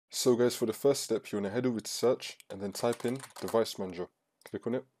So guys, for the first step, you want to head over to search and then type in device manager. Click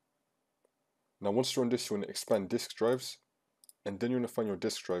on it. Now once you're on this, you want to expand disk drives, and then you want to find your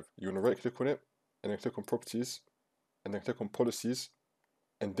disk drive. You want to right click on it, and then click on properties, and then click on policies,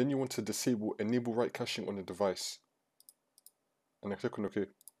 and then you want to disable enable write caching on the device, and then click on OK.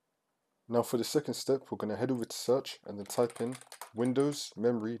 Now for the second step, we're going to head over to search and then type in Windows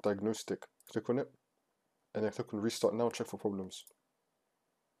Memory Diagnostic. Click on it, and then click on restart now, check for problems.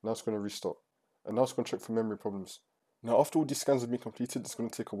 Now it's going to restart, and now it's going to check for memory problems. Now after all these scans have been completed, it's going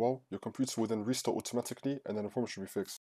to take a while. Your computer will then restart automatically, and then the problem should be fixed.